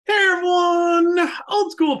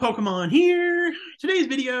Old school Pokemon here. Today's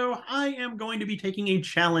video, I am going to be taking a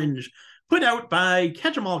challenge put out by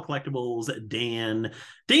Catch 'em All Collectibles, Dan.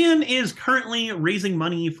 Dan is currently raising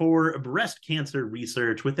money for breast cancer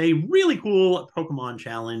research with a really cool Pokemon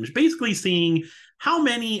challenge, basically seeing how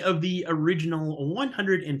many of the original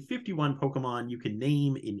 151 Pokemon you can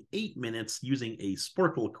name in 8 minutes using a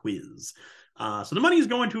Sporkle quiz. So the money is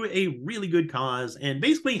going to a really good cause, and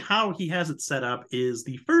basically how he has it set up is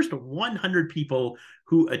the first 100 people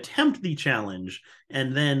who attempt the challenge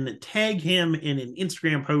and then tag him in an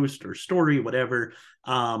Instagram post or story, whatever.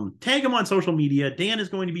 Tag him on social media. Dan is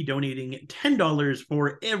going to be donating $10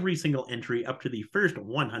 for every single entry up to the first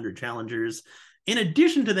 100 challengers. In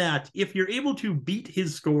addition to that, if you're able to beat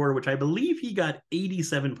his score, which I believe he got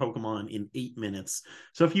 87 Pokemon in 8 minutes.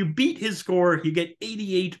 So if you beat his score, you get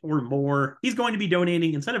 88 or more. He's going to be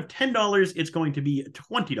donating, instead of $10, it's going to be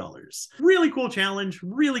 $20. Really cool challenge,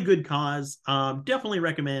 really good cause. Definitely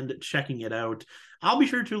recommend checking it out. I'll be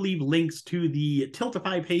sure to leave links to the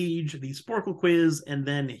Tiltify page, the Sporkle quiz, and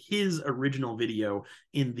then his original video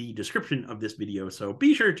in the description of this video. So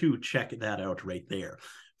be sure to check that out right there.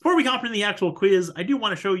 Before we hop into the actual quiz, I do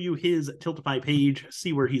want to show you his Tiltify page,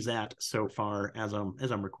 see where he's at so far as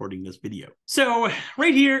I'm recording this video. So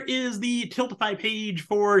right here is the Tiltify page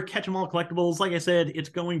for Catch 'em All Collectibles. Like I said, it's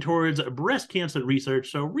going towards breast cancer research,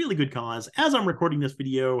 so really good cause. As I'm recording this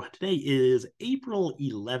video, today is April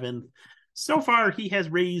 11th. So far, he has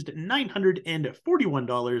raised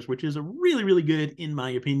 $941, which is really, really good in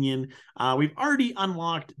my opinion. We've already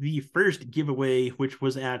unlocked the first giveaway, which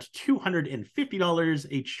was at $250,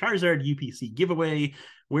 a Charizard UPC giveaway.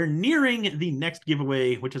 We're nearing the next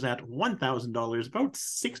giveaway, which is at $1,000, about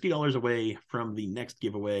 $60 away from the next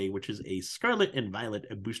giveaway, which is a Scarlet and Violet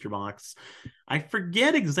booster box. I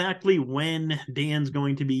forget exactly when Dan's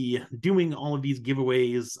going to be doing all of these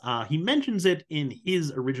giveaways. He mentions it in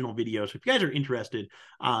his original video, so if you guys are interested,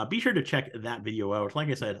 be sure to check that video out. Like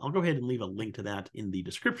I said, I'll go ahead and leave a link to that in the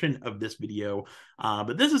description of this video.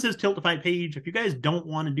 But this is his Tiltify page. If you guys don't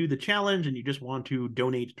want to do the challenge and you just want to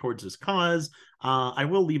donate towards this cause, I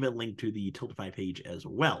will leave a link to the Tiltify page as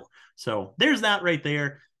well. So there's that right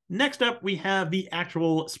there. Next up, we have the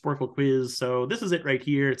actual Sporkle quiz. So this is it right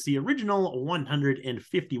here. It's the original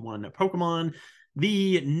 151 Pokemon.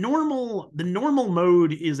 The normal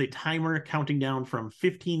mode is a timer counting down from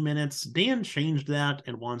 15 minutes. Dan changed that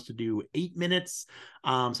and wants to do 8 minutes.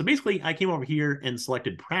 So basically, I came over here and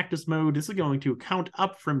selected practice mode. This is going to count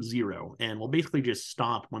up from 0, and we'll basically just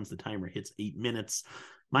stop once the timer hits 8 minutes.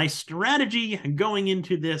 My strategy going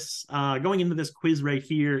into this quiz right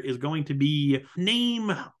here is going to be name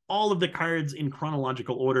all of the cards in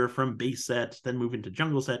chronological order from base set, then move into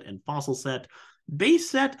jungle set and fossil set. Base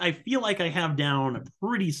set, I feel like I have down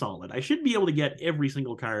pretty solid. I should be able to get every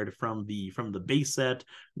single card from the base set.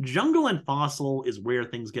 Jungle and fossil is where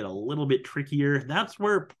things get a little bit trickier. That's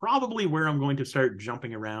probably where I'm going to start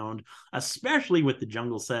jumping around, especially with the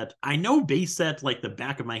jungle set. I know base set like the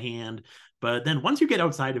back of my hand, but then once you get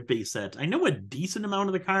outside of base set, I know a decent amount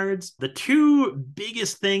of the cards. The two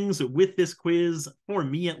biggest things with this quiz, for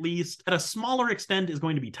me at least, at a smaller extent, is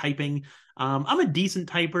going to be typing. I'm a decent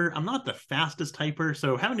typer. I'm not the fastest typer,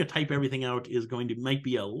 so having to type everything out might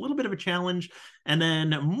be a little bit of a challenge. And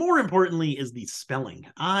then more importantly is the spelling.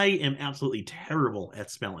 I am absolutely terrible at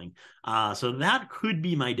spelling. So that could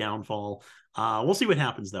be my downfall. We'll see what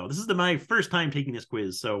happens though. This is my first time taking this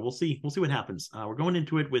quiz, so we'll see what happens. We're going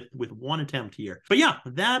into it with one attempt here. But yeah,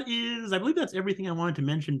 I believe that's everything I wanted to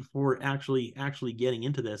mention before actually getting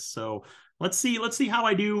into this. So let's see how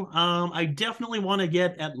I do. I definitely want to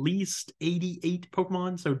get at least 88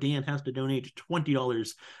 Pokemon, so Dan has to donate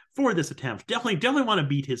 $20 for this attempt. Definitely want to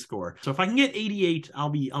beat his score. So if I can get 88, I'll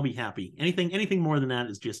be happy. Anything more than that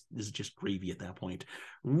is just gravy at that point.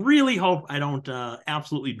 Really hope I don't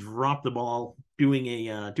absolutely drop the ball doing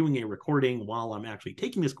a recording while I'm actually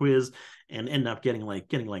taking this quiz and end up getting like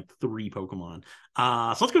 3 Pokemon.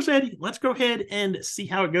 So let's go ahead and see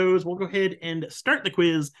how it goes. We'll go ahead and start the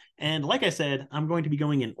quiz. And like I said, I'm going to be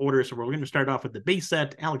going in order. So we're going to start off with the base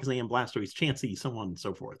set, Alakazam, Blastoise, Chansey, so on and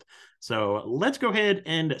so forth. So let's go ahead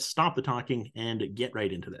and stop the talking and get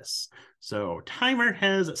right into this. So timer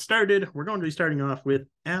has started. We're going to be starting off with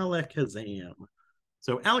Alakazam.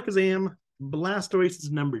 So Alakazam, Blastoise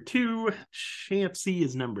is number 2, Chansey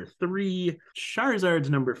is number 3, Charizard's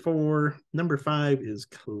number 4, number 5 is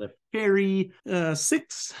Clefairy,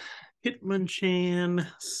 6, Hitmonchan,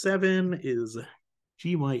 7 is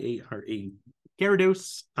Gyara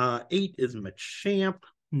Gyarados, 8 is Machamp,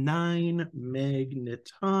 9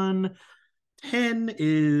 Magneton, 10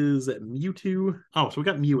 is Mewtwo. Oh, so we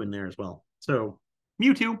got Mew in there as well. So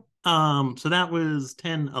Mewtwo, So that was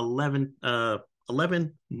 10, 11,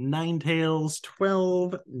 11 Ninetales,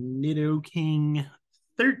 12 Nidoking,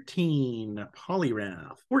 13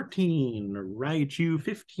 Poliwrath, 14 Raichu,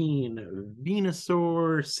 15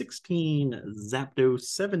 Venusaur, 16 Zapdos,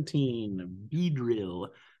 17 Beedrill,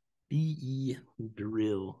 B-E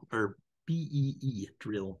drill, or B-E-E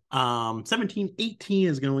drill. 17, 18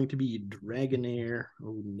 is going to be Dragonair.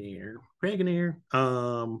 Oh, Nair. Dragonair.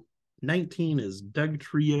 19 is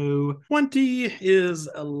Dugtrio. 20 is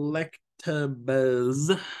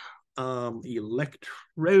Electabuzz.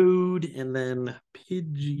 Electrode, and then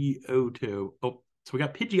Pidgeotto. Oh, so we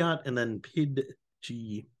got Pidgeot and then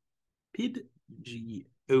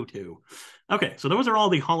Pidgeotto. Okay, so those are all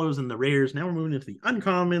the hollows and the rares. Now we're moving into the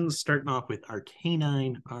uncommons, starting off with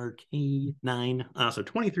Arcanine. So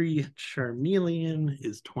 23 Charmeleon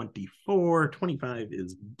is 24, 25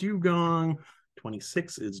 is Dugong,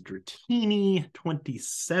 26 is Dratini,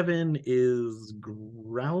 27 is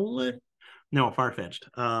Growlithe. No, Farfetch'd.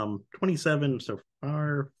 27, so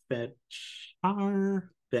Farfetch'd.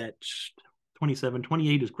 27,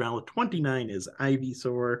 28 is Growlithe, 29 is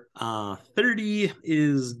Ivysaur, 30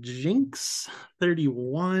 is Jinx,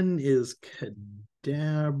 31 is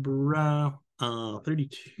Kadabra,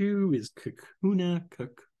 32 is Kakuna,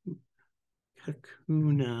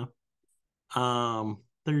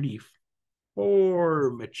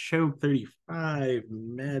 34 Machoke, 35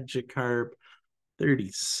 Magikarp,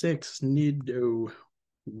 36 Nidorino,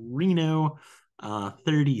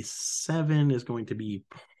 37 is going to be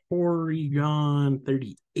Porygon,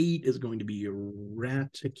 38 is going to be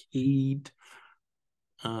Raticate,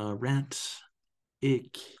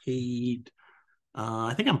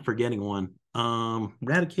 I think I'm forgetting one.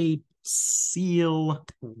 Raticate, Seal,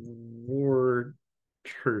 War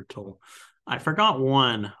Turtle. I forgot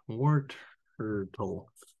one. War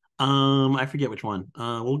Turtle. I forget which one.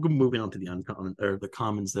 We'll go moving on to the uncommon or the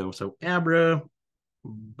commons though. So Abra,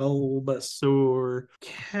 Bulbasaur,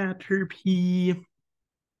 Caterpie,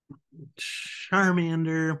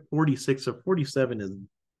 Charmander. 46 of 47 is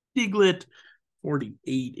Diglett.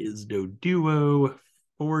 48 is Doduo.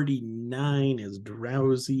 49 is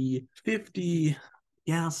Drowsy. 50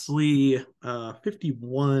 Ghastly.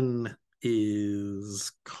 51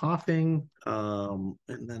 is Coughing. And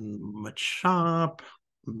then Machop,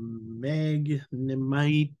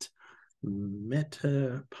 Magnemite,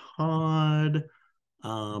 Metapod,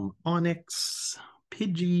 Onyx,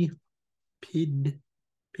 Pidgey.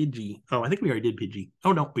 Oh, I think we already did Pidgey.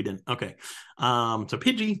 Oh, no, we didn't. Okay. So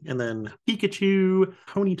Pidgey, and then Pikachu,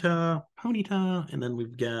 Ponyta, and then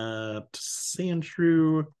we've got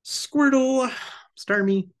Sandshrew, Squirtle,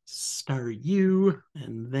 Starmie, Staryu,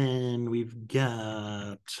 and then we've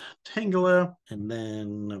got Tangela, and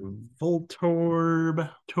then Voltorb,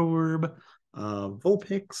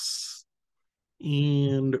 Vulpix,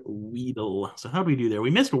 and Weedle. So how do we do there? We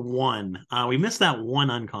missed one. We missed that one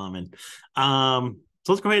uncommon.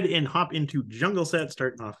 So let's go ahead and hop into Jungle Set,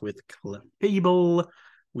 starting off with Clefable.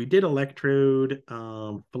 We did Electrode,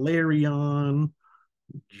 Flareon,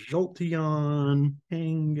 Jolteon,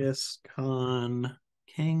 Kangaskhan.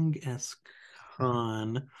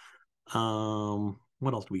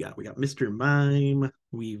 What else do we got? We got Mr. Mime.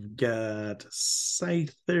 We've got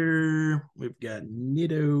Scyther. We've got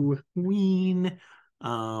Nidoqueen.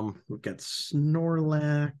 We've got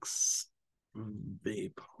Snorlax,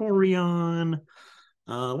 Vaporeon.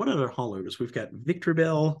 What other hollows? We've got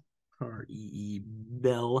Victreebel, R-E-E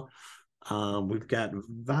Bell. We've got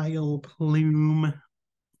Vileplume.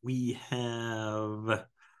 We have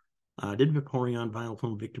did Vaporeon,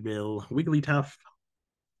 Vileplume, Victreebel, Wigglytuff.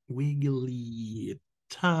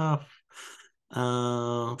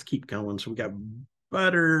 Let's keep going. So we got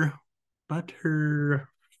Butterfree.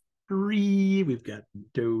 We've got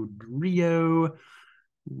Dodrio.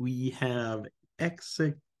 We have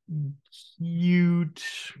Execute.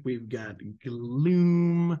 We've got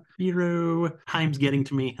Gloom. Hero. Time's getting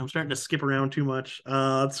to me. I'm starting to skip around too much.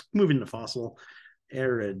 Let's move into Fossil.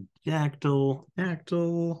 Aerodactyl,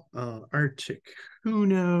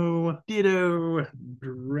 Articuno, Ditto,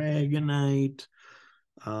 Dragonite,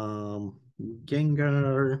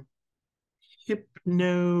 Gengar,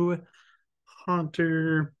 Hypno,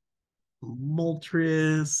 Haunter,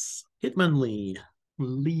 Moltres, Hitmonlee,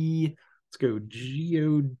 Lee. Let's go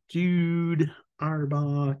Geodude,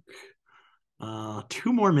 Arbok.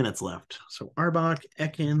 2 more minutes left. So Arbok,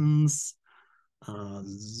 Ekans,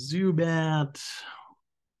 Zubat.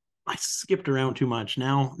 I skipped around too much.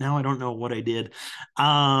 Now I don't know what I did.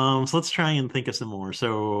 So let's try and think of some more.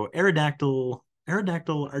 So Aerodactyl,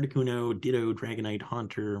 Articuno, Ditto, Dragonite,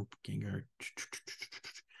 Haunter, Gengar.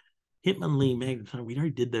 Hitmonlee, we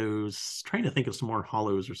already did those. Trying to think of some more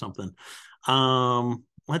hollows or something.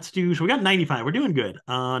 Let's do, so we got 95. We're doing good.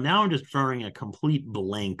 Now I'm just drawing a complete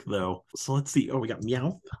blank though. So let's see. Oh, we got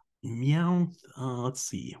Meowth. Meowth. Let's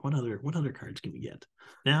see. What other cards can we get?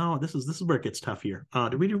 Now this is where it gets tough here.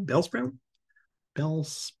 Did we do Bellsprout?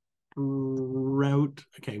 Bellsprout.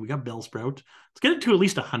 Okay, we got Bellsprout. Let's get it to at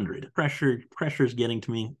least 100. Pressure's getting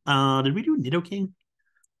to me. Did we do Nidoking?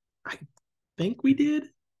 I think we did.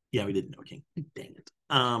 Yeah, we did Nidoking. Dang it.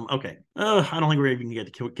 Okay. I don't think we're even gonna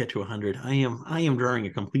get to 100. I am drawing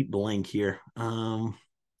a complete blank here.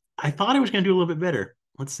 I thought I was gonna do a little bit better.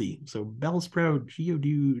 Let's see. So Bellsprout,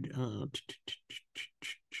 Geodude.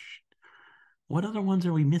 What other ones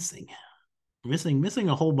are we missing? Missing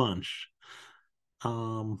a whole bunch.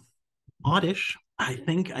 Oddish. I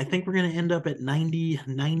think we're gonna end up at 90,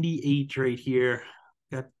 98 right here.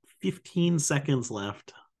 Got 15 seconds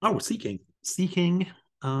left. Oh, Seeking.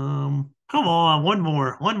 Come on, one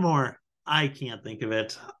more. I can't think of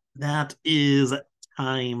it. That is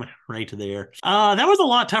time right there. That was a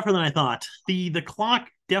lot tougher than I thought. The clock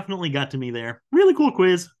definitely got to me there. Really cool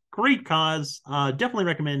quiz. Great cause. Definitely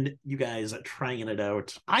recommend you guys trying it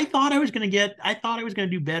out. I thought I was gonna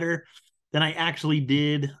do better than I actually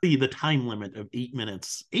did. The time limit of 8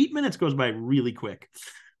 minutes. 8 minutes goes by really quick.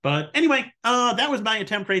 But anyway, that was my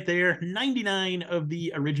attempt right there. 99 of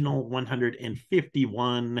the original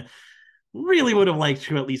 151. Really would have liked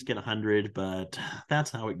to at least get 100, but that's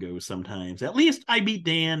how it goes sometimes. At least I beat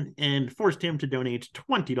Dan and forced him to donate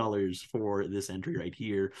 $20 for this entry right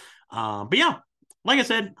here. But yeah, like I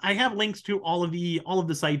said, I have links to all of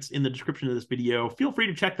the sites in the description of this video. Feel free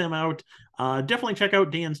to check them out. Definitely check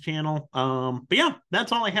out Dan's channel. But yeah,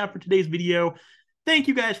 that's all I have for today's video. Thank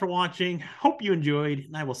you guys for watching. Hope you enjoyed,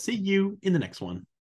 and I will see you in the next one.